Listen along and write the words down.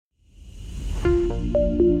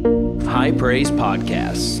High Praise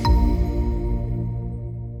Podcast.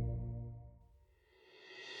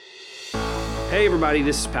 Hey everybody,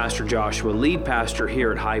 this is Pastor Joshua, lead pastor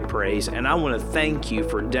here at High Praise, and I want to thank you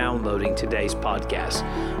for downloading today's podcast.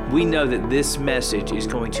 We know that this message is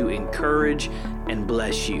going to encourage and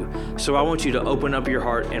bless you. So I want you to open up your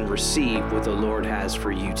heart and receive what the Lord has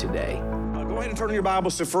for you today. Go ahead and turn your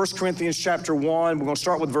Bibles to 1 Corinthians chapter 1. We're going to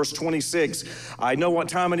start with verse 26. I know what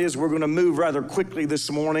time it is. We're going to move rather quickly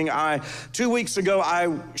this morning. 2 weeks ago,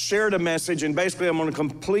 I shared a message, and basically I'm going to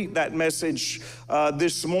complete that message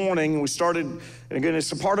this morning. We started, and again,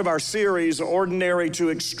 it's a part of our series, Ordinary to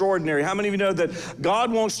Extraordinary. How many of you know that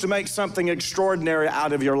God wants to make something extraordinary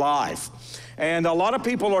out of your life? And a lot of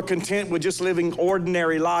people are content with just living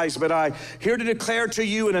ordinary lives, but I'm here to declare to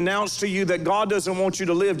you and announce to you that God doesn't want you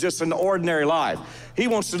to live just an ordinary life. He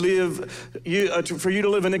wants to live for you to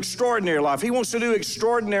live an extraordinary life. He wants to do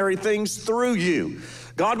extraordinary things through you.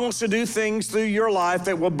 God wants to do things through your life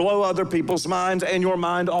that will blow other people's minds and your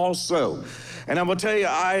mind also. And I'm going to tell you,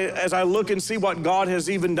 as I look and see what God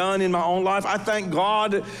has even done in my own life, I thank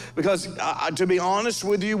God because, to be honest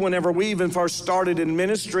with you, whenever we even first started in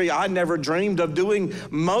ministry, I never dreamed of doing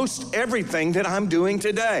most everything that I'm doing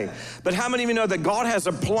today. But how many of you know that God has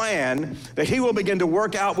a plan that He will begin to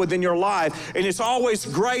work out within your life, and it's always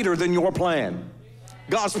greater than your plan?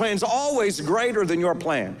 God's plan is always greater than your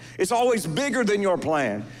plan. It's always bigger than your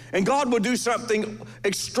plan. And God will do something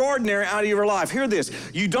extraordinary out of your life. Hear this.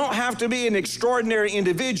 You don't have to be an extraordinary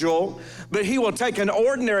individual, but He will take an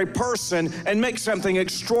ordinary person and make something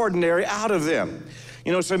extraordinary out of them.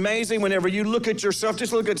 You know, it's amazing whenever you look at yourself,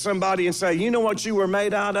 just look at somebody and say, you know what you were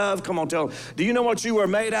made out of? Come on, tell them. Do you know what you were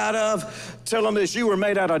made out of? Tell them this, you were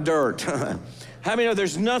made out of dirt. How many know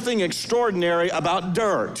there's nothing extraordinary about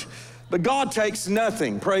dirt? But God takes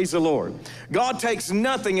nothing, praise the Lord. God takes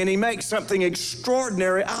nothing and He makes something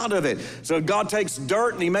extraordinary out of it. So God takes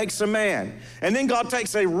dirt and He makes a man. And then God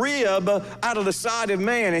takes a rib out of the side of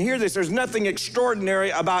man. And hear this, there's nothing extraordinary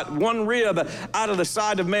about one rib out of the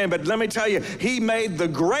side of man. But let me tell you, He made the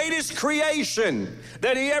greatest creation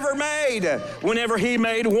that He ever made whenever He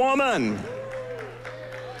made woman.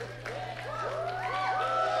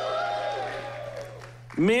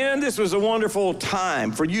 Men, this was a wonderful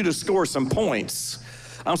time for you to score some points.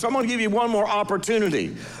 So I'm going to give you one more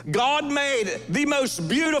opportunity. God made the most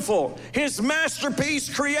beautiful, His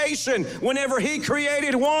masterpiece creation whenever He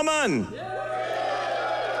created woman.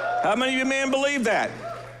 How many of you men believe that?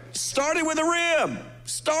 Started with a rib.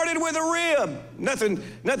 Started with a rib.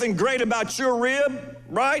 Nothing great about your rib,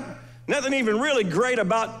 right? Nothing even really great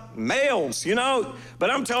about males, you know. But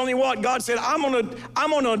I'm telling you what, God said, I'm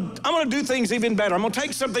gonna do things even better. I'm gonna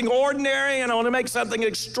take something ordinary and I'm gonna make something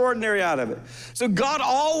extraordinary out of it. So God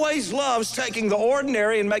always loves taking the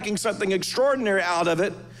ordinary and making something extraordinary out of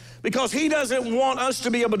it, because He doesn't want us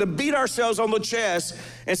to be able to beat ourselves on the chest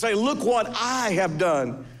and say, look what I have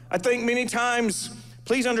done. I think many times,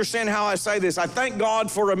 please understand how I say this. I thank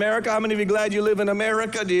God for America. How many of you glad you live in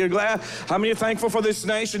America? Do you glad? How many are thankful for this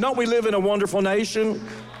nation? Don't we live in a wonderful nation?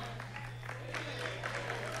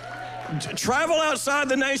 Travel outside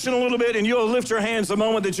the nation a little bit and you'll lift your hands the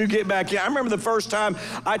moment that you get back here. I remember the first time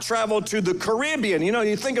I traveled to the Caribbean. You know,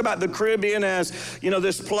 you think about the Caribbean as, you know,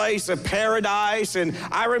 this place of paradise. And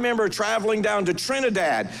I remember traveling down to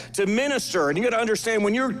Trinidad to minister. And you got to understand,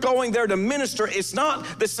 when you're going there to minister, it's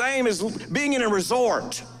not the same as being in a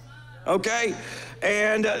resort, okay?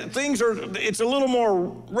 And it's a little more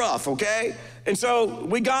rough, okay? And so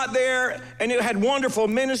we got there and it had wonderful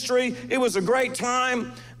ministry. It was a great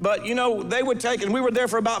time. But, you know, we were there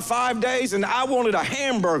for about 5 days and I wanted a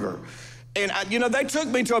hamburger. And, they took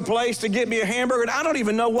me to a place to get me a hamburger. And I don't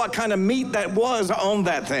even know what kind of meat that was on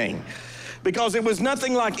that thing, because it was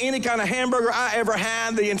nothing like any kind of hamburger I ever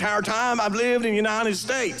had the entire time I've lived in the United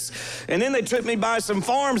States. And then they took me by some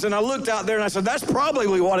farms and I looked out there and I said, that's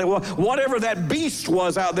probably what it was. Whatever that beast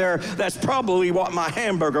was out there, that's probably what my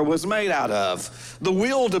hamburger was made out of. The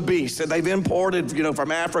wildebeest that they've imported,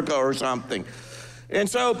 from Africa or something. And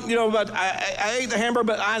so, but I ate the hamburger,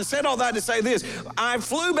 but I said all that to say this. I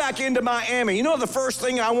flew back into Miami. You know, the first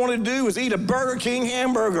thing I wanted to do was eat a Burger King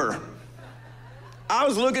hamburger. I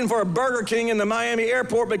was looking for a Burger King in the Miami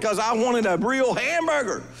airport because I wanted a real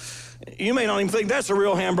hamburger. You may not even think that's a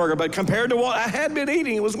real hamburger, but compared to what I had been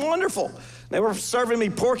eating, it was wonderful. They were serving me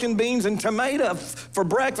pork and beans and tomato for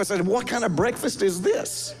breakfast. I said, what kind of breakfast is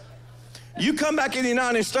this? You come back in the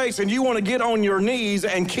United States and you want to get on your knees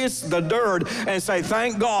and kiss the dirt and say,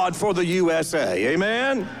 thank God for the USA.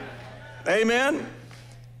 Amen? Amen?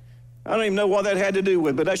 I don't even know what that had to do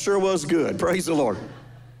with, but that sure was good. Praise the Lord.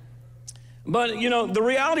 But, the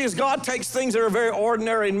reality is God takes things that are very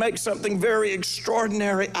ordinary and makes something very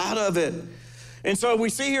extraordinary out of it. And so we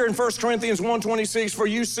see here in 1 Corinthians 1:26, for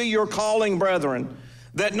you see your calling, brethren,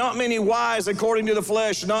 that not many wise according to the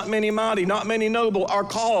flesh, not many mighty, not many noble are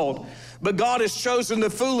called. But God has chosen the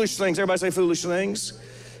foolish things. Everybody say foolish things.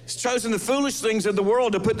 He's chosen the foolish things of the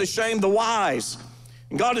world to put to shame the wise.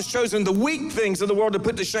 And God has chosen the weak things of the world to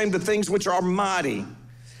put to shame the things which are mighty.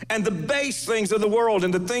 And the base things of the world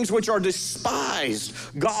and the things which are despised,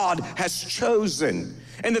 God has chosen.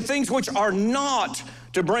 And the things which are not,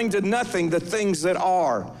 to bring to nothing the things that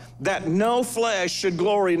are, that no flesh should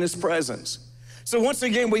glory in his presence. So once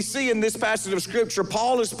again, we see in this passage of Scripture,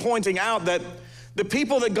 Paul is pointing out that the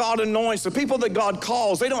people that God anoints, the people that God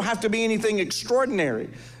calls, they don't have to be anything extraordinary.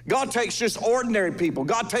 God takes just ordinary people.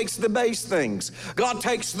 God takes the base things. God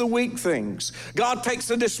takes the weak things. God takes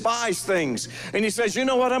the despised things. And he says, you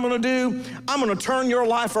know what I'm going to do? I'm going to turn your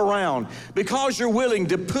life around. Because you're willing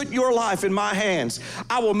to put your life in my hands,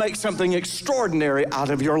 I will make something extraordinary out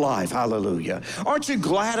of your life. Hallelujah. Aren't you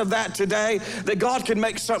glad of that today? That God can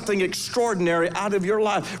make something extraordinary out of your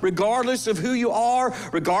life, regardless of who you are,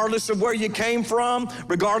 regardless of where you came from,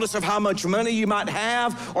 regardless of how much money you might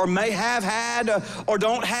have or may have had or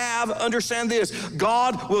don't have. Understand this,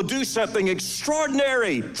 God will do something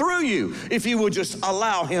extraordinary through you if you will just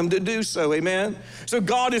allow him to do so. Amen. So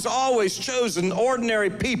God has always chosen ordinary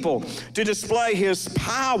people to display his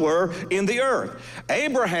power in the earth.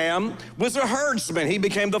 Abraham was a herdsman. He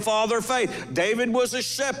became the father of faith. David was a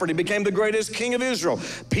shepherd. He became the greatest king of Israel.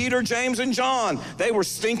 Peter, James, and John, they were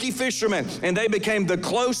stinky fishermen, and they became the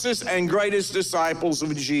closest and greatest disciples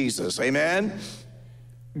of Jesus. Amen.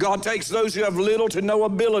 God takes those who have little to no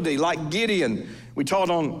ability, like Gideon. We taught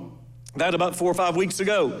on that about 4 or 5 weeks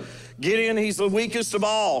ago. Gideon, he's the weakest of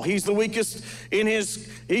all. He's the weakest in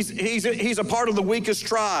he's a part of the weakest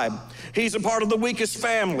tribe. He's a part of the weakest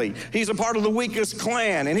family. He's a part of the weakest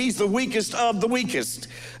clan, and he's the weakest of the weakest.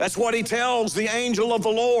 That's what he tells the angel of the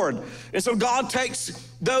Lord. And so God takes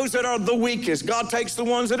those that are the weakest. God takes the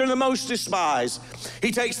ones that are the most despised.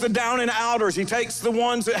 He takes the down and outers. He takes the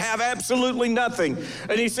ones that have absolutely nothing.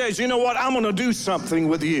 And he says, you know what? I'm going to do something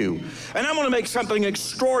with you. And I'm going to make something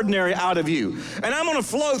extraordinary out of you. And I'm going to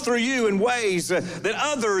flow through you in ways that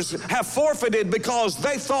others have forfeited because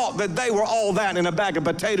they thought that they were all that in a bag of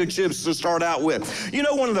potato chips to start out with. You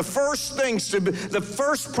know, one of the first things, the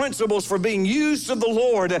first principles for being used of the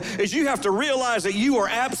Lord is you have to realize that you are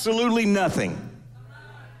absolutely nothing.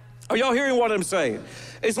 Are y'all hearing what I'm saying?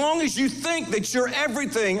 As long as you think that you're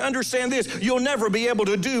everything, understand this, you'll never be able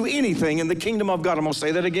to do anything in the kingdom of God. I'm going to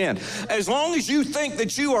say that again. As long as you think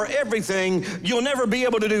that you are everything, you'll never be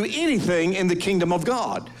able to do anything in the kingdom of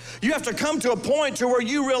God. You have to come to a point to where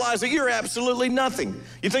you realize that you're absolutely nothing.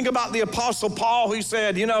 You think about the Apostle Paul, who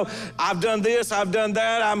said, you know, I've done this, I've done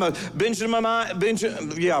that. I'm a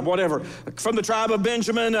whatever. From the tribe of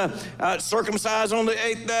Benjamin, circumcised on the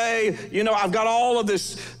 8th day. You know, I've got all of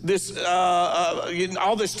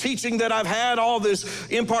all this teaching that I've had, all this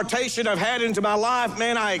impartation I've had into my life.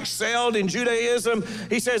 Man, I excelled in Judaism.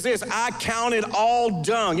 He says this, I count it all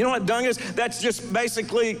dung. You know what dung is? That's just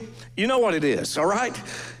basically, you know what it is, all right?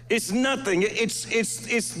 It's nothing.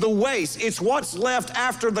 It's the waste. It's what's left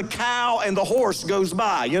after the cow and the horse goes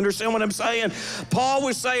by. You understand what I'm saying? Paul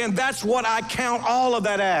was saying, that's what I count all of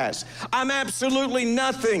that as. I'm absolutely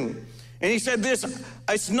nothing. And he said this,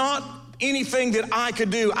 it's not anything that I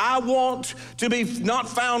could do. I want to be not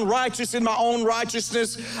found righteous in my own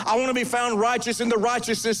righteousness. I want to be found righteous in the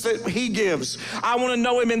righteousness that he gives. I want to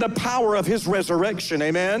know him in the power of his resurrection.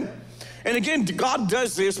 Amen. And again, God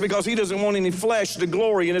does this because he doesn't want any flesh to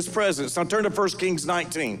glory in his presence. Now turn to 1 Kings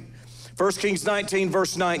 19. 1 Kings 19,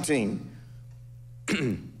 verse 19.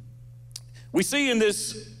 We see in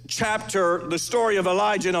this chapter the story of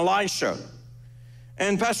Elijah and Elisha.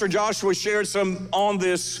 And Pastor Joshua shared some on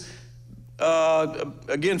this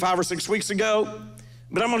again 5 or 6 weeks ago.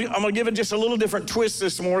 But I'm gonna give it just a little different twist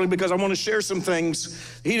this morning because I want to share some things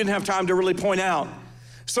he didn't have time to really point out.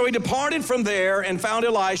 So he departed from there and found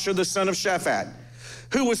Elisha, the son of Shaphat,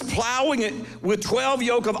 who was plowing it with 12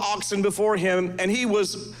 yoke of oxen before him, and he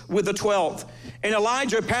was with the 12th. And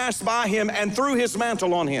Elijah passed by him and threw his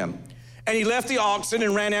mantle on him. And he left the oxen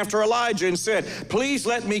and ran after Elijah and said, please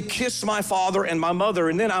let me kiss my father and my mother,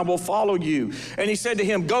 and then I will follow you. And he said to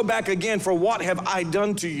him, go back again, for what have I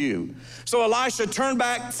done to you? So Elisha turned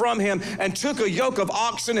back from him and took a yoke of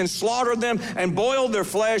oxen and slaughtered them and boiled their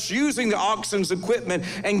flesh using the oxen's equipment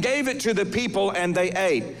and gave it to the people, and they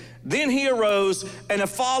ate. Then he arose and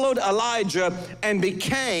followed Elijah and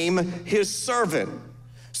became his servant.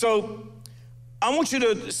 So I want you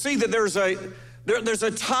to see that there's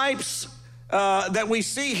a types that we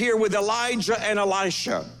see here with Elijah and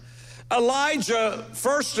Elisha. Elijah,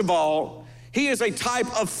 first of all, he is a type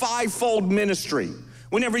of fivefold ministry.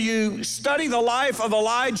 Whenever you study the life of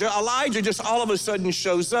Elijah, Elijah just all of a sudden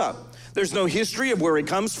shows up. There's no history of where he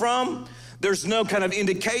comes from. There's no kind of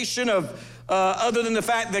indication of other than the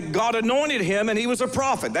fact that God anointed him and he was a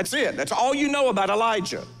prophet. That's it. That's all you know about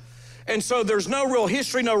Elijah. And so there's no real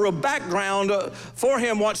history, no real background for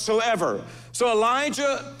him whatsoever. So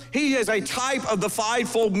Elijah, he is a type of the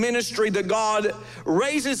fivefold ministry that God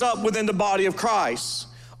raises up within the body of Christ.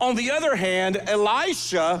 On the other hand,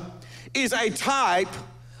 Elisha is a type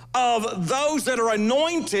of those that are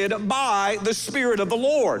anointed by the Spirit of the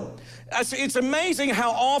Lord. It's amazing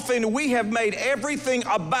how often we have made everything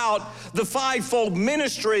about the fivefold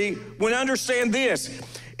ministry when understand this.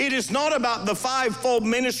 It is not about the fivefold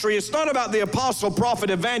ministry. It's not about the apostle, prophet,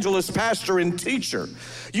 evangelist, pastor, and teacher.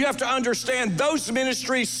 You have to understand those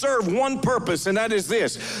ministries serve one purpose, and that is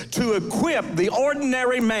this: to equip the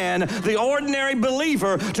ordinary man, the ordinary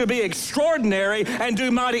believer, to be extraordinary and do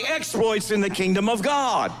mighty exploits in the kingdom of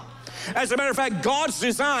God. As a matter of fact, God's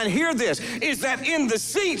design, hear this, is that in the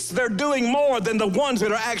seats they're doing more than the ones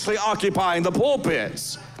that are actually occupying the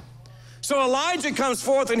pulpits. So Elijah comes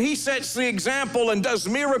forth and he sets the example and does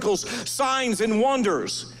miracles, signs, and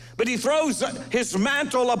wonders. But he throws his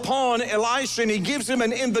mantle upon Elisha and he gives him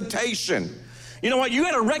an invitation. You know what? You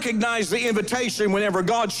got to recognize the invitation whenever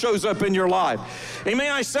God shows up in your life. And may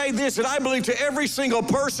I say this, that I believe to every single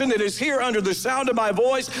person that is here under the sound of my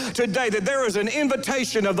voice today, that there is an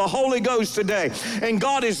invitation of the Holy Ghost today. And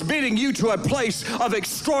God is bidding you to a place of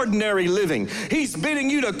extraordinary living. He's bidding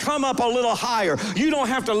you to come up a little higher. You don't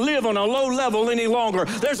have to live on a low level any longer.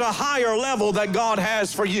 There's a higher level that God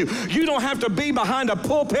has for you. You don't have to be behind a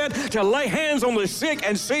pulpit to lay hands on the sick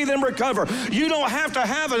and see them recover. You don't have to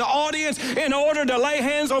have an audience in order to lay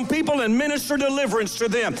hands on people and minister deliverance to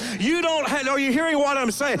them. You don't have, are you hearing what I'm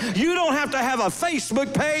saying? You don't have to have a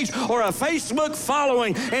Facebook page or a Facebook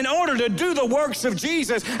following in order to do the works of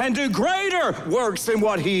Jesus and do greater works than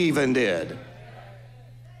what he even did.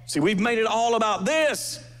 See, we've made it all about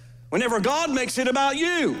this whenever God makes it about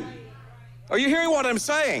you. Are you hearing what I'm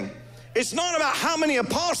saying? It's not about how many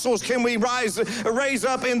apostles can we raise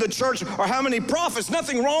up in the church or how many prophets.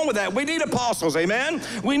 Nothing wrong with that. We need apostles, amen?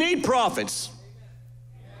 We need prophets.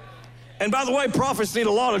 And by the way, prophets need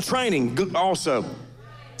a lot of training also.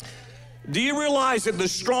 Do you realize that the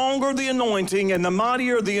stronger the anointing and the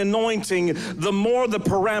mightier the anointing, the more the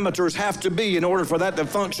parameters have to be in order for that to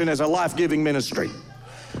function as a life-giving ministry?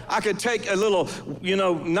 I could take a little,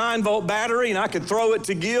 9-volt battery and I could throw it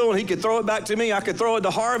to Gil and he could throw it back to me. I could throw it to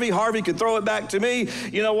Harvey. Harvey could throw it back to me.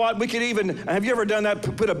 You know what? We could even, have you ever done that?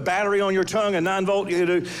 Put a battery on your tongue, a 9-volt,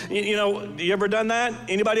 you ever done that?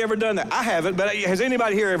 Anybody ever done that? I haven't, but has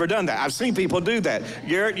anybody here ever done that? I've seen people do that.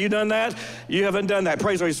 Garrett, you done that? You haven't done that.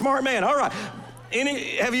 Praise the Lord. Smart man. All right.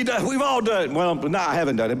 Have you done? We've all done it. Well, no, I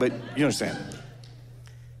haven't done it, but you understand.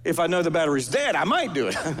 If I know the battery's dead, I might do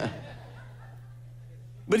it.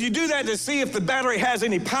 But you do that to see if the battery has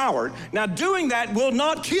any power. Now, doing that will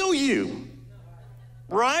not kill you,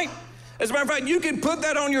 right? As a matter of fact, you can put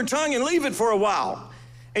that on your tongue and leave it for a while.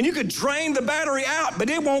 And you could drain the battery out, but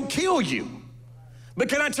it won't kill you. But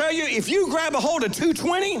can I tell you, if you grab a hold of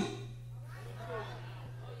 220,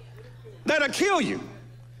 that'll kill you.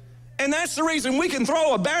 And that's the reason we can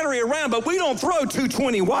throw a battery around, but we don't throw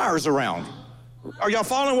 220 wires around. Are y'all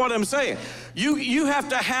following what I'm saying? You have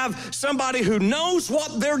to have somebody who knows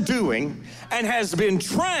what they're doing and has been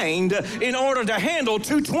trained in order to handle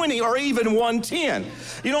 220 or even 110.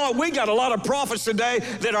 You know what? We got a lot of prophets today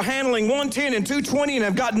that are handling 110 and 220 and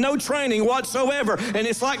have got no training whatsoever. And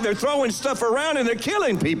it's like they're throwing stuff around and they're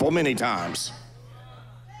killing people many times.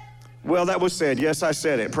 Well, that was said. Yes, I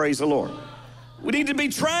said it. Praise the Lord. We need to be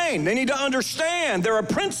trained. They need to understand there are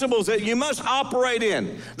principles that you must operate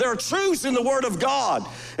in. There are truths in the Word of God.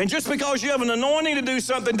 And just because you have an anointing to do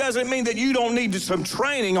something doesn't mean that you don't need some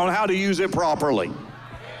training on how to use it properly.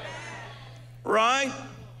 Right?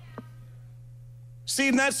 See,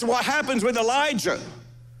 and that's what happens with Elijah.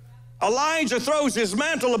 Elijah throws his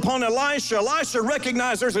mantle upon Elisha. Elisha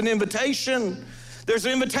recognized there's an invitation. There's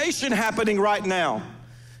an invitation happening right now.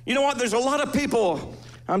 You know what? There's a lot of people...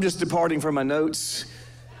 I'm just departing from my notes.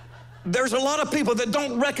 There's a lot of people that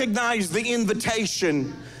don't recognize the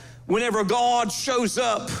invitation whenever God shows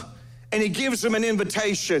up and he gives them an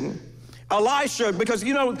invitation. Elisha, because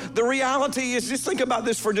the reality is, just think about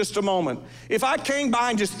this for just a moment. If I came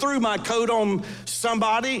by and just threw my coat on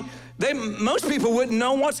somebody, most people wouldn't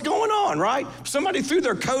know what's going on, right? If somebody threw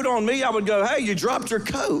their coat on me, I would go, hey, you dropped your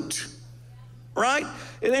coat, right?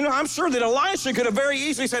 And I'm sure that Elisha could have very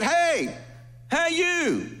easily said, hey, Hey,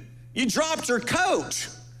 you dropped your coat.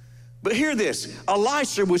 But hear this,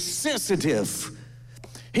 Elisha was sensitive.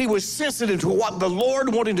 He was sensitive to what the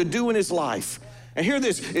Lord wanted to do in his life. And hear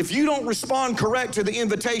this, if you don't respond correct to the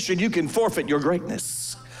invitation, you can forfeit your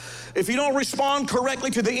greatness. If you don't respond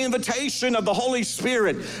correctly to the invitation of the Holy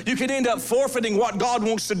Spirit, you can end up forfeiting what God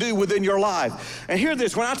wants to do within your life. And hear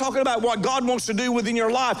this, when I'm talking about what God wants to do within your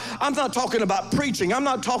life, I'm not talking about preaching. I'm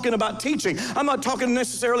not talking about teaching. I'm not talking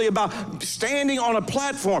necessarily about standing on a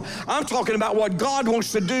platform. I'm talking about what God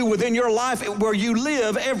wants to do within your life where you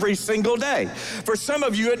live every single day. For some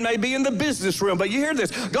of you, it may be in the business realm, but you hear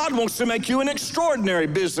this, God wants to make you an extraordinary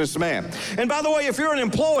businessman. And by the way, if you're an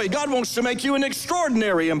employee, God wants to make you an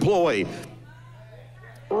extraordinary employee.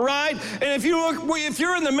 Right? And if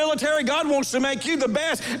you're in the military, God wants to make you the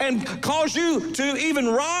best and cause you to even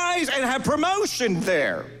rise and have promotion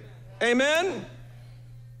there. Amen?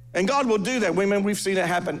 And God will do that. We've seen it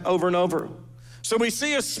happen over and over. So we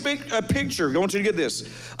see a picture, I want you to get this,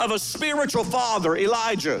 of a spiritual father,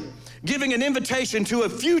 Elijah, giving an invitation to a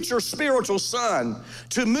future spiritual son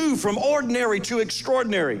to move from ordinary to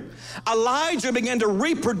extraordinary. Elijah began to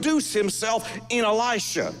reproduce himself in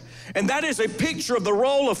Elisha. And that is a picture of the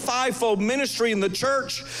role of fivefold ministry in the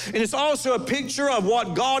church. And it's also a picture of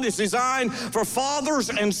what God has designed for fathers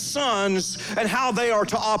and sons and how they are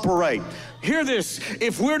to operate. Hear this,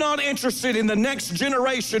 if we're not interested in the next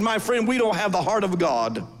generation, my friend, we don't have the heart of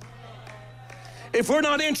God. If we're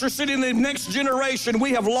not interested in the next generation,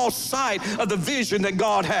 we have lost sight of the vision that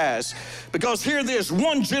God has. Because hear this,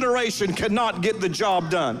 one generation cannot get the job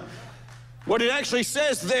done. What it actually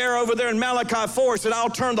says there, over there in Malachi 4, is that I'll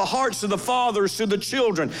turn the hearts of the fathers to the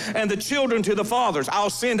children and the children to the fathers. I'll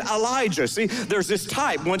send Elijah. See, there's this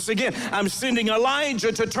type. Once again, I'm sending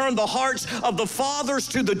Elijah to turn the hearts of the fathers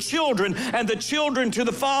to the children and the children to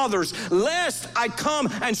the fathers, lest I come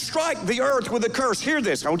and strike the earth with a curse. Hear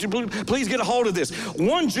this. I want you to please get a hold of this.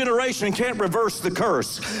 One generation can't reverse the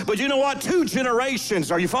curse. But you know what? 2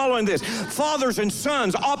 generations, are you following this? Fathers and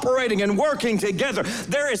sons operating and working together.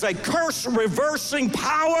 There is a curse reversing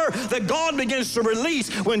power that God begins to release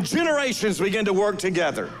when generations begin to work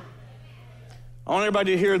together. I want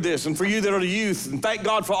everybody to hear this, and for you that are the youth, and thank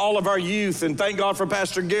God for all of our youth, and thank God for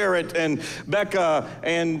Pastor Garrett and Becca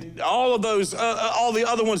and all of those, all the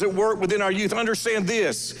other ones that work within our youth. Understand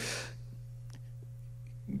this,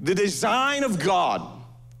 the design of God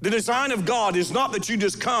is not that you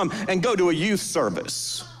just come and go to a youth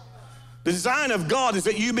service. The design of God is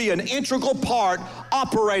that you be an integral part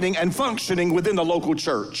operating and functioning within the local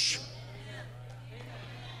church.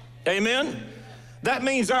 Amen? That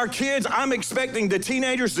means our kids, I'm expecting the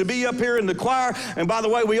teenagers to be up here in the choir. And by the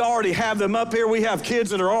way, we already have them up here. We have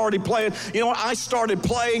kids that are already playing. You know what? I started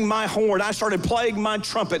playing my horn. I started playing my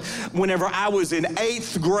trumpet whenever I was in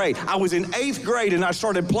 8th grade. I was in 8th grade and I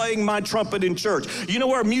started playing my trumpet in church. You know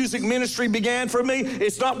where music ministry began for me?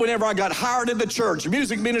 It's not whenever I got hired at the church.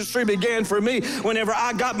 Music ministry began for me whenever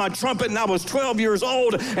I got my trumpet and I was 12 years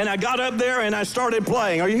old and I got up there and I started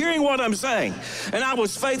playing. Are you hearing what I'm saying? And I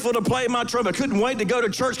was faithful to play my trumpet. Couldn't wait to go to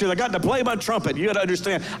church because I got to play my trumpet. You got to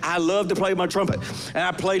understand, I love to play my trumpet. And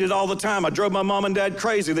I played it all the time. I drove my mom and dad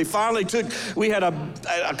crazy. They finally we had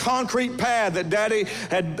a concrete pad that Daddy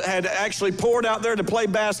had actually poured out there to play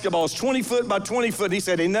basketball. It's 20 foot by 20 foot. He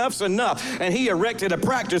said, enough's enough. And he erected a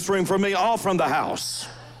practice room for me all from the house.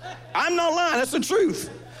 I'm not lying, that's the truth.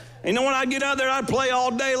 You know, when I'd get out there, I'd play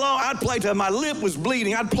all day long. I'd play till my lip was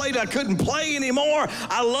bleeding. I'd play till I couldn't play anymore.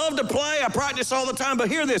 I love to play. I practice all the time. But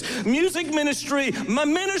hear this, music ministry, my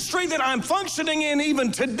ministry that I'm functioning in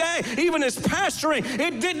even today, even as pastoring,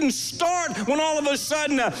 it didn't start when all of a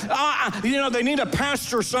sudden, they need a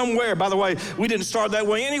pastor somewhere. By the way, we didn't start that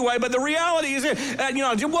way anyway. But the reality is,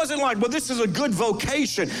 it wasn't like, well, this is a good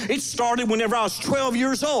vocation. It started whenever I was 12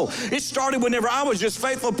 years old. It started whenever I was just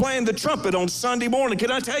faithful playing the trumpet on Sunday morning.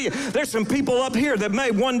 Can I tell you? There's some people up here that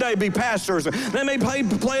may one day be pastors. They may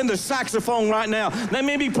be playing the saxophone right now. They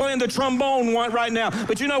may be playing the trombone right now.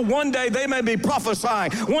 But you know, one day they may be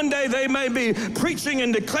prophesying. One day they may be preaching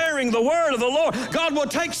and declaring the word of the Lord. God will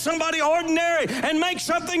take somebody ordinary and make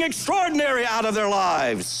something extraordinary out of their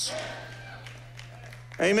lives.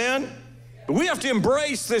 Amen? We have to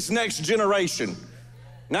embrace this next generation.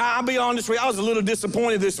 Now, I'll be honest with you, I was a little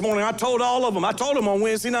disappointed this morning. I told all of them. I told them on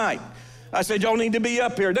Wednesday night. I said, y'all need to be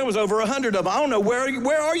up here. There was over 100 of them. I don't know, where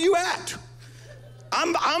are you at?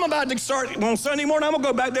 I'm about to start on Sunday morning. I'm going to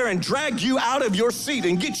go back there and drag you out of your seat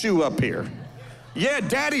and get you up here. Yeah,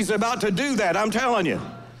 Daddy's about to do that, I'm telling you.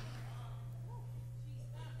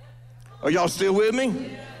 Are y'all still with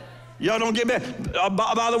me? Y'all don't get mad.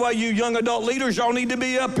 By the way, you young adult leaders, y'all need to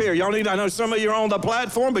be up here. I know some of you are on the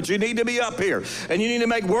platform, but you need to be up here. And you need to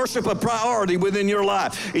make worship a priority within your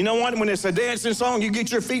life. You know what? When it's a dancing song, you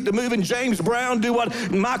get your feet to moving. James Brown, do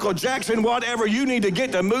what? Michael Jackson, whatever. You need to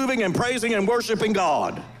get to moving and praising and worshiping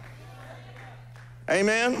God.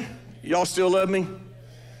 Amen? Y'all still love me?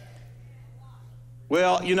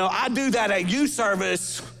 Well, I do that at youth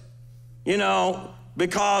service,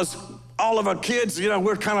 because all of our kids,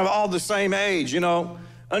 we're kind of all the same age,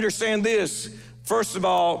 Understand this. First of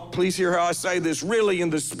all, please hear how I say this. Really,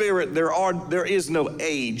 in the Spirit, there is no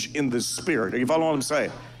age in the Spirit. Are you following what I'm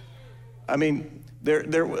saying? I mean,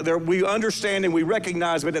 we understand and we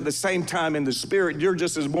recognize, but at the same time, in the Spirit, you're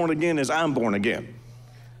just as born again as I'm born again.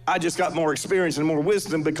 I just got more experience and more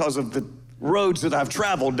wisdom because of the roads that I've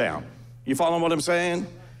traveled down. You following what I'm saying?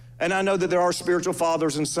 And I know that there are spiritual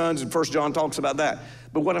fathers and sons, and 1 John talks about that.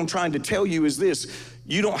 But what I'm trying to tell you is this.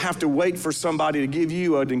 You don't have to wait for somebody to give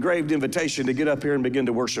you an engraved invitation to get up here and begin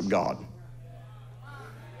to worship God.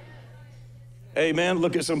 Amen.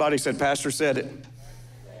 Look at somebody said, Pastor said it.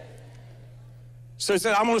 So he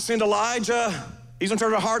said, I'm going to send Elijah. He's going to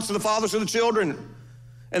turn the hearts of the fathers to the children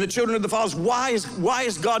and the children of the fathers. Why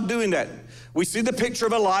is God doing that? We see the picture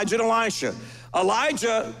of Elijah and Elisha.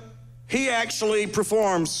 Elijah, he actually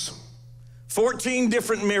performs 14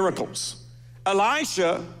 different miracles.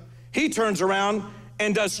 Elisha, he turns around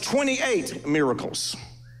and does 28 miracles.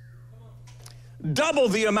 Double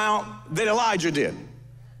the amount that Elijah did.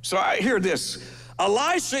 So I hear this.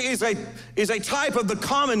 Elisha is a type of the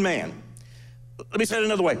common man. Let me say it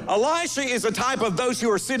another way. Elisha is a type of those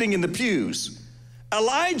who are sitting in the pews.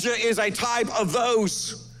 Elijah is a type of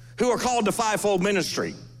those who are called to fivefold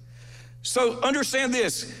ministry. So understand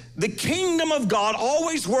this. The kingdom of God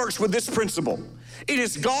always works with this principle. It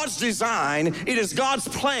is God's design, it is God's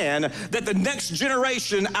plan that the next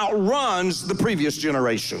generation outruns the previous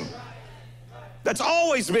generation. That's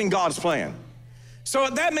always been God's plan. So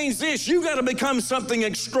that means this, you got to become something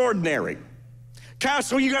extraordinary.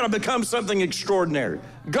 Castle, you got to become something extraordinary.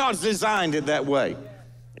 God's designed it that way.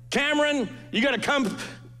 Cameron, you got to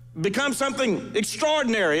become something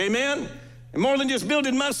extraordinary, amen? And more than just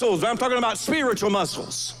building muscles, I'm talking about spiritual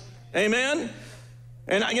muscles, amen?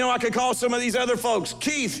 And I could call some of these other folks.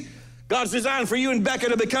 Keith, God's designed for you and Becca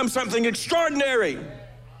to become something extraordinary,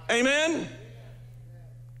 amen?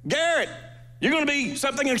 Garrett, you're going to be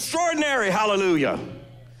something extraordinary, hallelujah.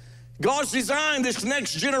 God's designed this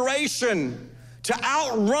next generation to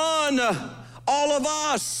outrun all of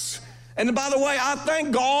us. And by the way, I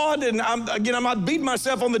thank God, and I'm not beating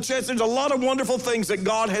myself on the chest. There's a lot of wonderful things that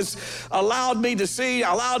God has allowed me to see,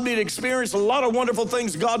 allowed me to experience, a lot of wonderful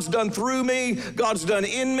things God's done through me, God's done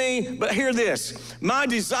in me. But hear this, my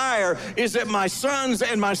desire is that my sons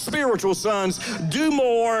and my spiritual sons do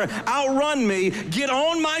more, outrun me, get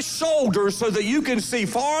on my shoulders so that you can see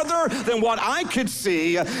farther than what I could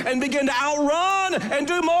see and begin to outrun and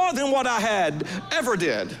do more than what I had ever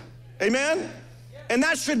did. Amen? And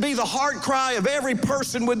that should be the heart cry of every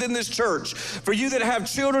person within this church. For you that have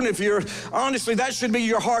children, honestly, that should be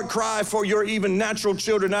your heart cry for your even natural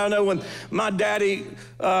children. I know when my daddy,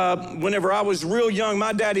 whenever I was real young,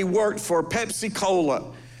 my daddy worked for Pepsi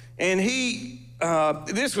Cola. And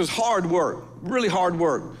this was hard work, really hard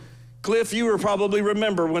work. Cliff, you will probably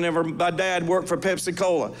remember whenever my dad worked for Pepsi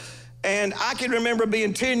Cola. And I can remember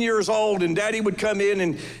being 10 years old and Daddy would come in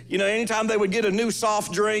and, anytime they would get a new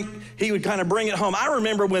soft drink, he would kind of bring it home. I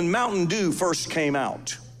remember when Mountain Dew first came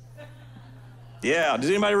out. Yeah, does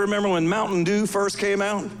anybody remember when Mountain Dew first came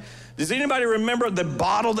out? Does anybody remember the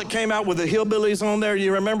bottle that came out with the hillbillies on there?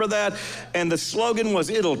 You remember that? And the slogan was,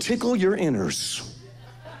 "It'll tickle your inners."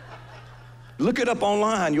 Look it up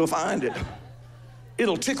online, you'll find it.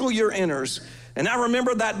 It'll tickle your inners. And I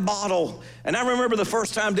remember that bottle, and I remember the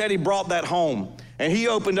first time Daddy brought that home, and he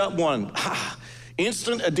opened up one.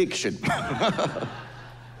 Instant addiction.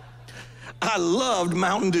 I loved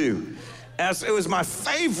Mountain Dew. As it was my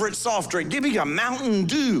favorite soft drink. Give me a Mountain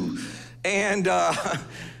Dew. And,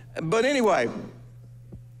 but anyway,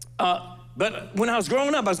 but when I was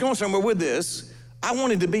growing up, I was going somewhere with this. I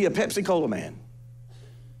wanted to be a Pepsi Cola man.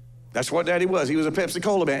 That's what Daddy was. He was a Pepsi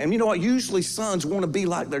Cola man. And you know what? Usually sons want to be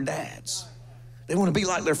like their dads. They want to be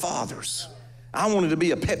like their fathers. I wanted to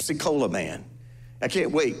be a Pepsi Cola man. I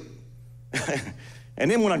can't wait.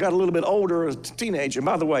 And then when I got a little bit older, as a teenager, and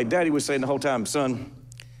by the way, Daddy was saying the whole time, "Son,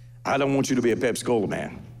 I don't want you to be a Pepsi Cola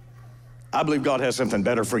man. I believe God has something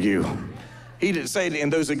better for you." He didn't say it in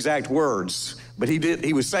those exact words, but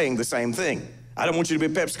he was saying the same thing. "I don't want you to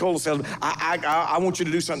be a Pepsi Cola salesman. I want you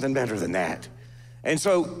to do something better than that." And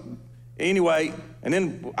so Anyway, and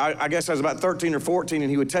then I guess I was about 13 or 14,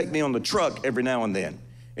 and he would take me on the truck every now and then.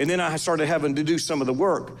 And then I started having to do some of the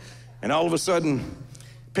work. And all of a sudden,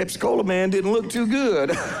 Pepsi-Cola man didn't look too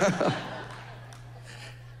good.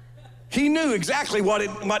 He knew exactly what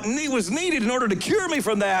was needed in order to cure me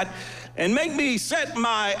from that and make me set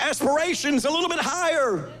my aspirations a little bit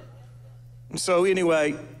higher. And so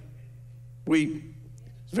anyway,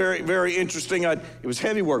 very, very interesting. It was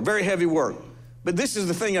heavy work, very heavy work. But this is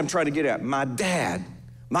the thing I'm trying to get at. My dad,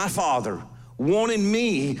 my father, wanted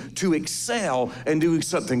me to excel and do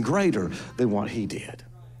something greater than what he did.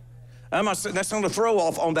 That's not a throw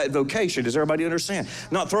off on that vocation. Does everybody understand?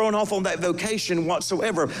 Not throwing off on that vocation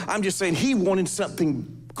whatsoever. I'm just saying he wanted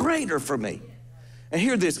something greater for me. And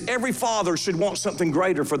hear this, every father should want something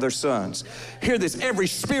greater for their sons. Hear this, every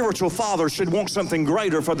spiritual father should want something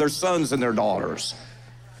greater for their sons and their daughters.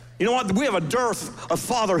 You know what? We have a dearth of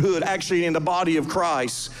fatherhood actually in the body of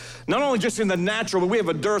Christ. Not only just in the natural, but we have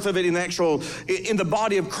a dearth of it in the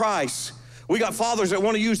body of Christ. We got fathers that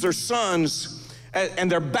want to use their sons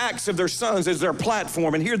and their backs of their sons as their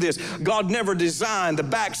platform. And hear this, God never designed the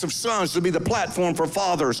backs of sons to be the platform for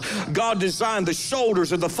fathers. God designed the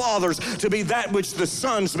shoulders of the fathers to be that which the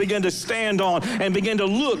sons begin to stand on and begin to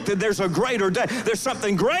look that there's a greater day. There's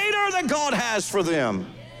something greater that God has for them.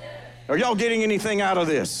 Are y'all getting anything out of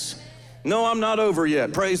this? No, I'm not over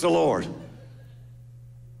yet. Praise the Lord.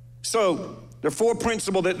 So, there are 4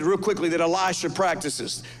 principles that, real quickly, that Elisha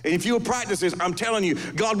practices. And if you will practice this, I'm telling you,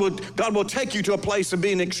 God will take you to a place of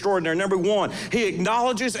being extraordinary. Number 1, he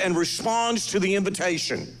acknowledges and responds to the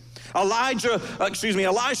invitation. Elisha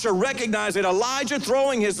recognized that Elijah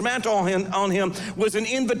throwing his mantle on him was an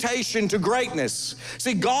invitation to greatness.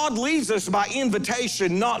 See, God leads us by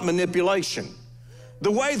invitation, not manipulation.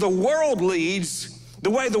 The way the world leads,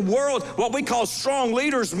 what we call strong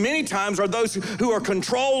leaders many times are those who are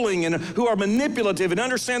controlling and who are manipulative. And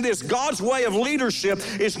understand this, God's way of leadership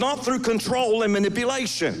is not through control and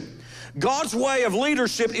manipulation. God's way of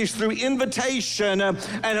leadership is through invitation and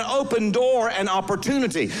an open door and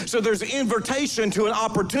opportunity. So there's an invitation to an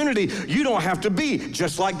opportunity. You don't have to be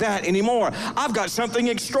just like that anymore. I've got something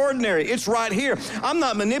extraordinary. It's right here. I'm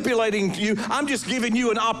not manipulating you. I'm just giving you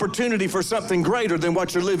an opportunity for something greater than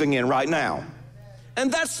what you're living in right now.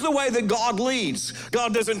 And that's the way that God leads.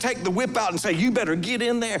 God doesn't take the whip out and say, you better get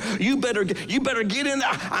in there. You better get in there.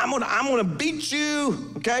 I'm gonna beat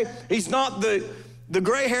you, okay? He's not the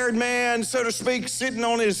gray-haired man, so to speak, sitting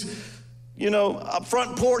on his,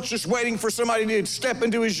 front porch just waiting for somebody to step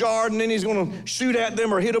into his yard and then he's gonna shoot at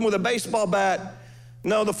them or hit them with a baseball bat.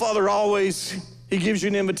 No, the Father he gives you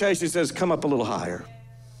an invitation. He says, come up a little higher.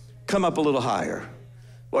 Come up a little higher.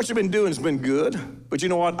 What you've been doing has been good, but you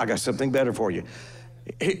know what? I got something better for you.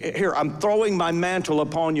 Here, I'm throwing my mantle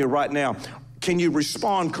upon you right now. Can you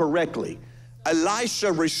respond correctly?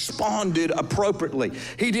 Elisha responded appropriately.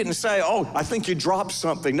 He didn't say, oh, I think you dropped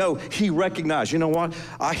something. No, he recognized, you know what?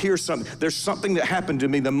 I hear something. There's something that happened to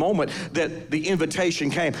me the moment that the invitation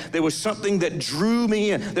came. There was something that drew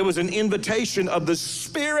me in. There was an invitation of the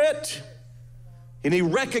Spirit. And he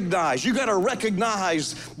recognized, you got to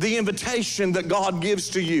recognize the invitation that God gives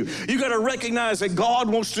to you. You got to recognize that God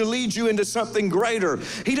wants to lead you into something greater.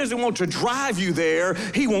 He doesn't want to drive you there.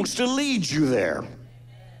 He wants to lead you there,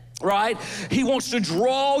 right? He wants to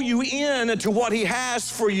draw you in to what he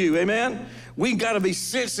has for you, amen? We got to be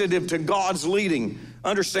sensitive to God's leading.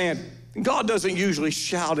 Understand, God doesn't usually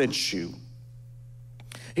shout at you.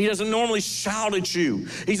 He doesn't normally shout at you.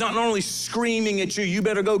 He's not normally screaming at you, you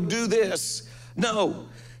better go do this. No,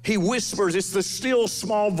 he whispers. It's the still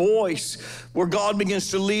small voice where God begins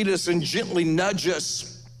to lead us and gently nudge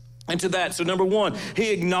us into that. So number 1,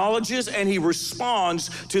 he acknowledges and he responds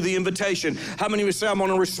to the invitation. How many would say, I'm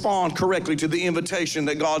going to respond correctly to the invitation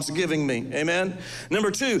that God's giving me? Amen.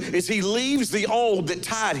 Number 2 is he leaves the old that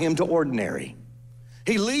tied him to ordinary.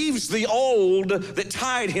 He leaves the old that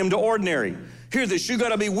tied him to ordinary. Hear this, you got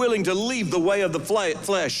to be willing to leave the way of the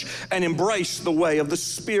flesh and embrace the way of the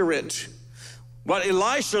Spirit. What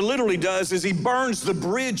Elisha literally does is he burns the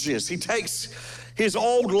bridges. He takes his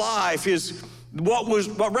old life,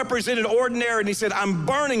 what represented ordinary, and he said, I'm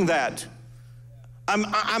burning that.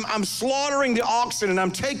 I'm slaughtering the oxen, and I'm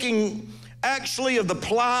taking actually of the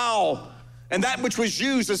plow and that which was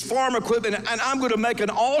used as farm equipment, and I'm going to make an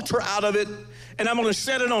altar out of it, and I'm going to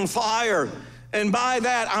set it on fire. And by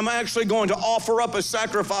that, I'm actually going to offer up a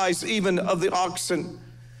sacrifice even of the oxen.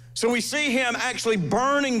 So we see him actually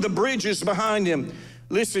burning the bridges behind him.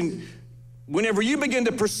 Listen, whenever you begin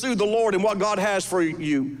to pursue the Lord and what God has for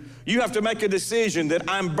you, you have to make a decision that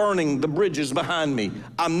I'm burning the bridges behind me.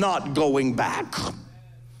 I'm not going back.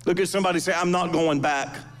 Look at somebody, say, I'm not going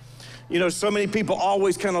back. You know, so many people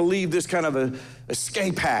always kind of leave this kind of a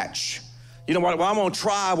escape hatch. You know what, well, I'm gonna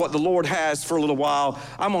try what the Lord has for a little while.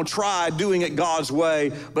 I'm gonna try doing it God's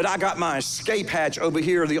way, but I got my escape hatch over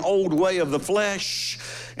here, the old way of the flesh.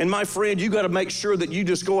 And my friend, you gotta make sure that you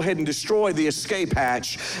just go ahead and destroy the escape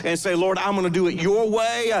hatch and say, Lord, I'm gonna do it your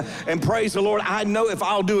way. And praise the Lord, I know if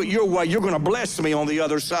I'll do it your way, you're gonna bless me on the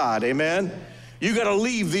other side, amen? You got to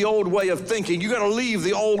leave the old way of thinking. You got to leave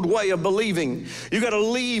the old way of believing. You got to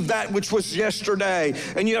leave that which was yesterday,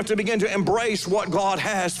 and you have to begin to embrace what God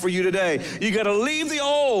has for you today. You got to leave the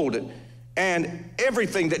old and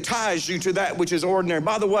everything that ties you to that which is ordinary.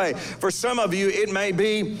 By the way, for some of you,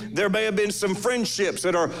 there may have been some friendships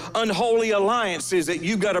that are unholy alliances that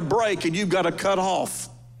you've got to break and you've got to cut off.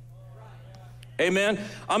 Amen.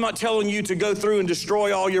 I'm not telling you to go through and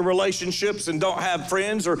destroy all your relationships and don't have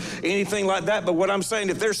friends or anything like that. But what I'm saying,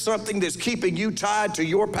 if there's something that's keeping you tied to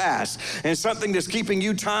your past and something that's keeping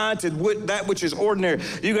you tied to that which is ordinary,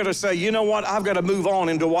 you got to say, you know what? I've got to move on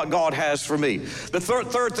into what God has for me. The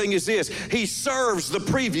third thing is this. He serves the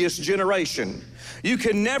previous generation. You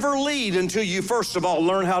can never lead until you, first of all,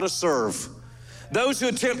 learn how to serve. Those who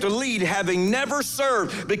attempt to lead, having never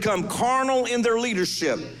served, become carnal in their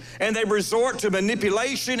leadership, and they resort to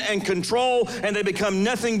manipulation and control, and they become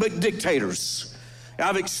nothing but dictators.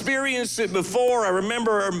 I've experienced it before. I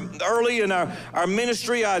remember early in our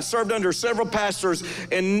ministry, I served under several pastors,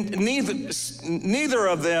 and neither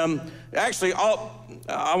of them, actually,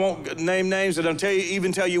 I won't name names and I'll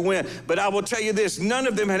even tell you when, but I will tell you this, none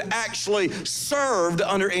of them had actually served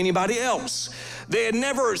under anybody else. They had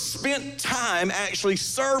never spent time actually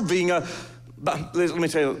serving. Let me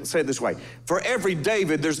say it this way. For every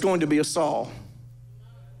David, there's going to be a Saul.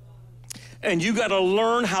 And you got to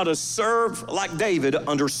learn how to serve like David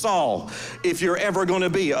under Saul if you're ever going to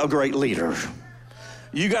be a great leader.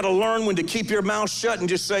 You got to learn when to keep your mouth shut and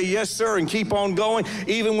just say, yes, sir, and keep on going,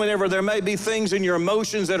 even whenever there may be things in your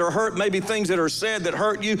emotions that are hurt, maybe things that are said that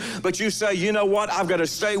hurt you, but you say, you know what, I've got to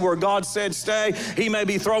stay where God said stay. He may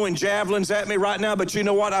be throwing javelins at me right now, but you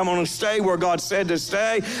know what, I'm going to stay where God said to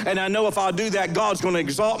stay, and I know if I do that, God's going to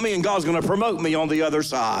exalt me and God's going to promote me on the other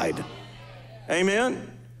side.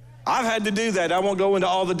 Amen? I've had to do that. I won't go into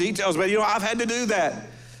all the details, but I've had to do that.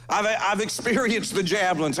 I've experienced the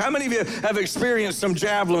javelins. How many of you have experienced some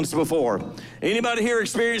javelins before? Anybody here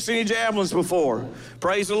experienced any javelins before?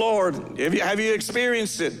 Praise the Lord. Have you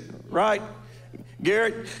experienced it? Right?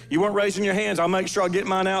 Garrett, you weren't raising your hands. I'll make sure I get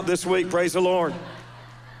mine out this week. Praise the Lord.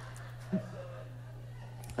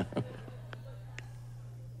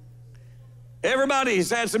 Everybody's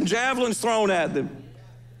had some javelins thrown at them.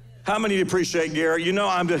 How many of you appreciate Garrett?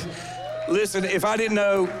 Listen,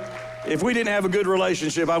 if we didn't have a good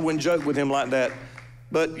relationship, I wouldn't joke with him like that.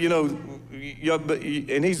 But,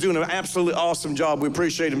 and he's doing an absolutely awesome job. We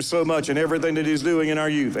appreciate him so much and everything that he's doing in our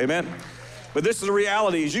youth. Amen? But this is the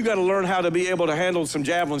reality, is you got to learn how to be able to handle some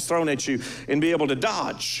javelins thrown at you and be able to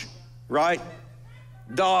dodge, right?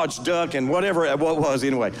 Dodge, duck, and whatever it was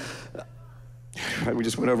anyway. We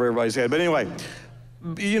just went over everybody's head. But anyway,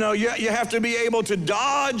 you have to be able to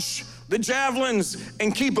dodge the javelins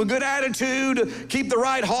and keep a good attitude, keep the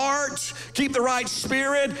right heart, keep the right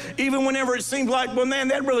spirit, even whenever it seems like, well, man,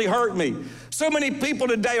 that really hurt me. So many people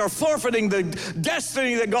today are forfeiting the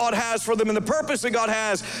destiny that God has for them and the purpose that God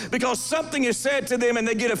has because something is said to them and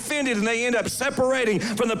they get offended and they end up separating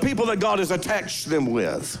from the people that God has attached them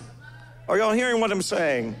with. Are y'all hearing what I'm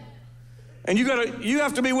saying? And you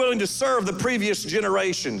have to be willing to serve the previous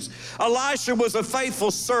generations. Elisha was a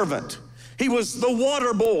faithful servant. He was the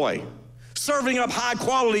water boy, serving up high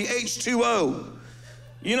quality H2O.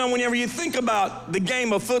 Whenever you think about the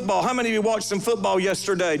game of football, how many of you watched some football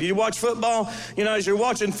yesterday? Did you watch football? As you're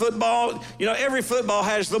watching football, every football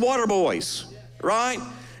has the water boys, right?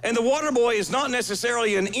 And the water boy is not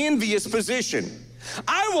necessarily an envious position.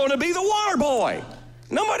 I want to be the water boy.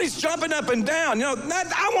 Nobody's jumping up and down.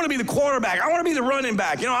 I want to be the quarterback. I want to be the running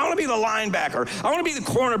back. I want to be the linebacker. I want to be the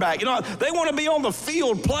cornerback. They want to be on the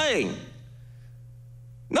field playing.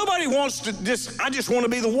 Nobody wants to I just want to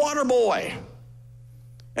be the water boy.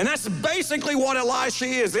 And that's basically what Elisha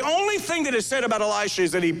is. The only thing that is said about Elisha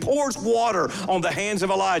is that he pours water on the hands of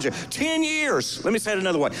Elijah. 10 years, let me say it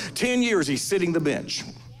another way. 10 years he's sitting the bench.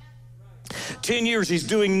 10 years he's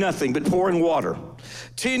doing nothing but pouring water.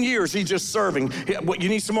 10 years he's just serving. What, you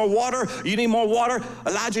need some more water? You need more water?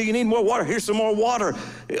 Elijah, you need more water? Here's some more water.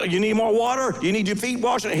 You need more water? You need your feet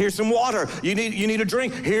washed? Here's some water. You need a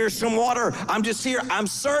drink? Here's some water. I'm just here. I'm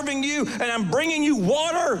serving you and I'm bringing you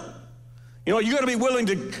water. You got to be willing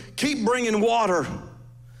to keep bringing water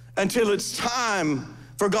until it's time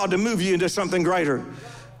for God to move you into something greater.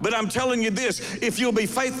 But I'm telling you this, if you'll be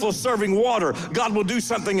faithful serving water, God will do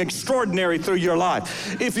something extraordinary through your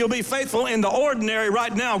life. If you'll be faithful in the ordinary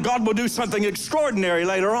right now, God will do something extraordinary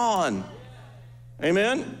later on.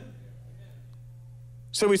 Amen?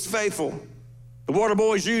 So he's faithful. The water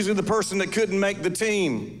boy is usually the person that couldn't make the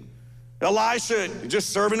team. Elisha, just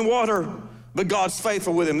serving water, but God's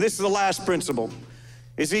faithful with him. This is the last principle,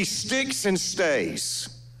 is he sticks and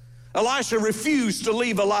stays. Elisha refused to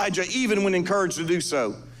leave Elijah even when encouraged to do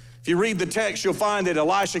so. If you read the text, you'll find that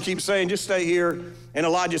Elisha keeps saying, just stay here. And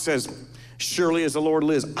Elijah says, surely as the Lord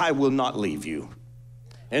lives, I will not leave you.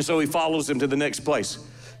 And so he follows him to the next place.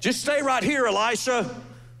 Just stay right here, Elisha.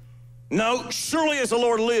 No, surely as the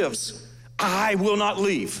Lord lives, I will not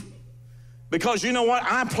leave. Because you know what?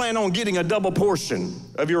 I plan on getting a double portion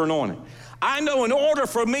of your anointing. I know in order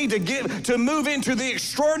for me to move into the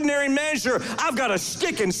extraordinary measure, I've got to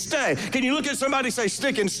stick and stay. Can you look at somebody and say,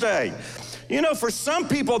 stick and stay? You know, for some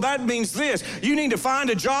people, that means this. You need to find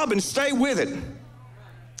a job and stay with it,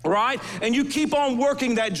 right? And you keep on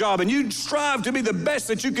working that job, and you strive to be the best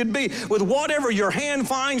that you could be with whatever your hand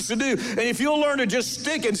finds to do. And if you'll learn to just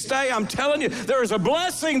stick and stay, I'm telling you, there is a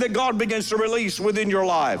blessing that God begins to release within your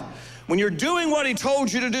life. When you're doing what he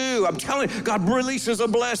told you to do, I'm telling you, God releases a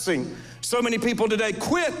blessing. So many people today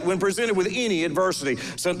quit when presented with any adversity.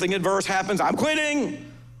 Something adverse happens, I'm quitting,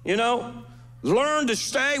 you know. Learn to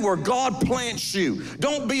stay where God plants you.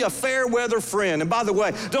 Don't be a fair weather friend. And by the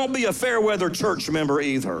way, don't be a fair weather church member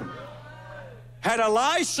either. Had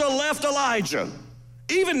Elisha left Elijah,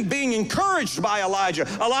 even being encouraged by Elijah,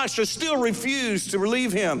 Elisha still refused to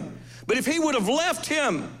relieve him. But if he would have left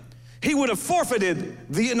him, he would have forfeited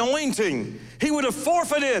the anointing. He would have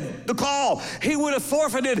forfeited the call. He would have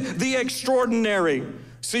forfeited the extraordinary.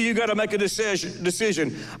 See, you got to make a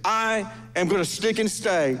decision. I am going to stick and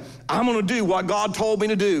stay. I'm going to do what God told me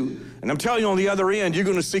to do. And I'm telling you, on the other end, you're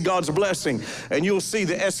going to see God's blessing, and you'll see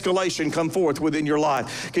the escalation come forth within your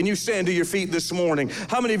life. Can you stand to your feet this morning?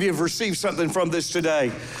 How many of you have received something from this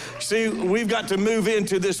today? See, we've got to move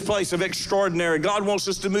into this place of extraordinary. God wants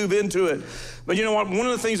us to move into it. But you know what? One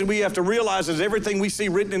of the things that we have to realize is everything we see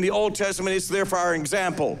written in the Old Testament is there for our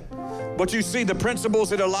example. But you see, the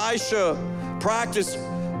principles that Elisha practiced,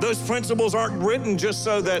 those principles aren't written just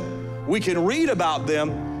so that we can read about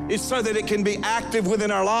them. It's so that it can be active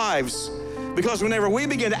within our lives. Because whenever we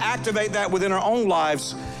begin to activate that within our own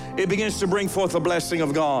lives, it begins to bring forth the blessing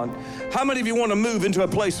of God. How many of you want to move into a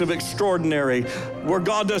place of extraordinary, where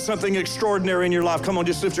God does something extraordinary in your life? Come on,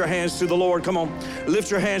 just lift your hands to the Lord. Come on,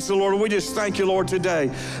 lift your hands to the Lord. We just thank you, Lord, today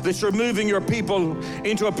that you're moving your people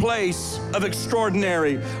into a place of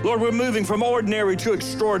extraordinary. Lord, we're moving from ordinary to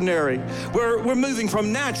extraordinary. We're moving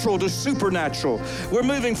from natural to supernatural. We're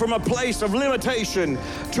moving from a place of limitation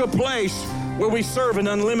to a place where we serve an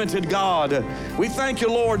unlimited God. We thank you,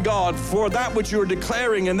 Lord God, for that which you're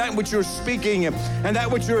declaring and that which you're speaking and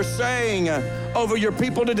that which you're saying over your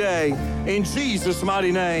people today. In Jesus'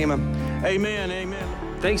 mighty name, amen, amen.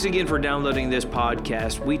 Thanks again for downloading this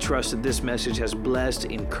podcast. We trust that this message has blessed,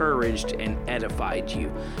 encouraged, and edified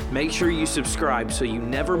you. Make sure you subscribe so you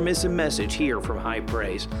never miss a message here from High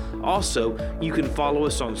Praise. Also, you can follow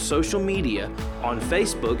us on social media, on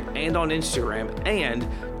Facebook and on Instagram, and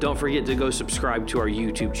don't forget to go subscribe to our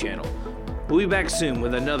YouTube channel. We'll be back soon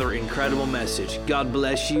with another incredible message. God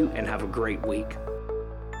bless you and have a great week.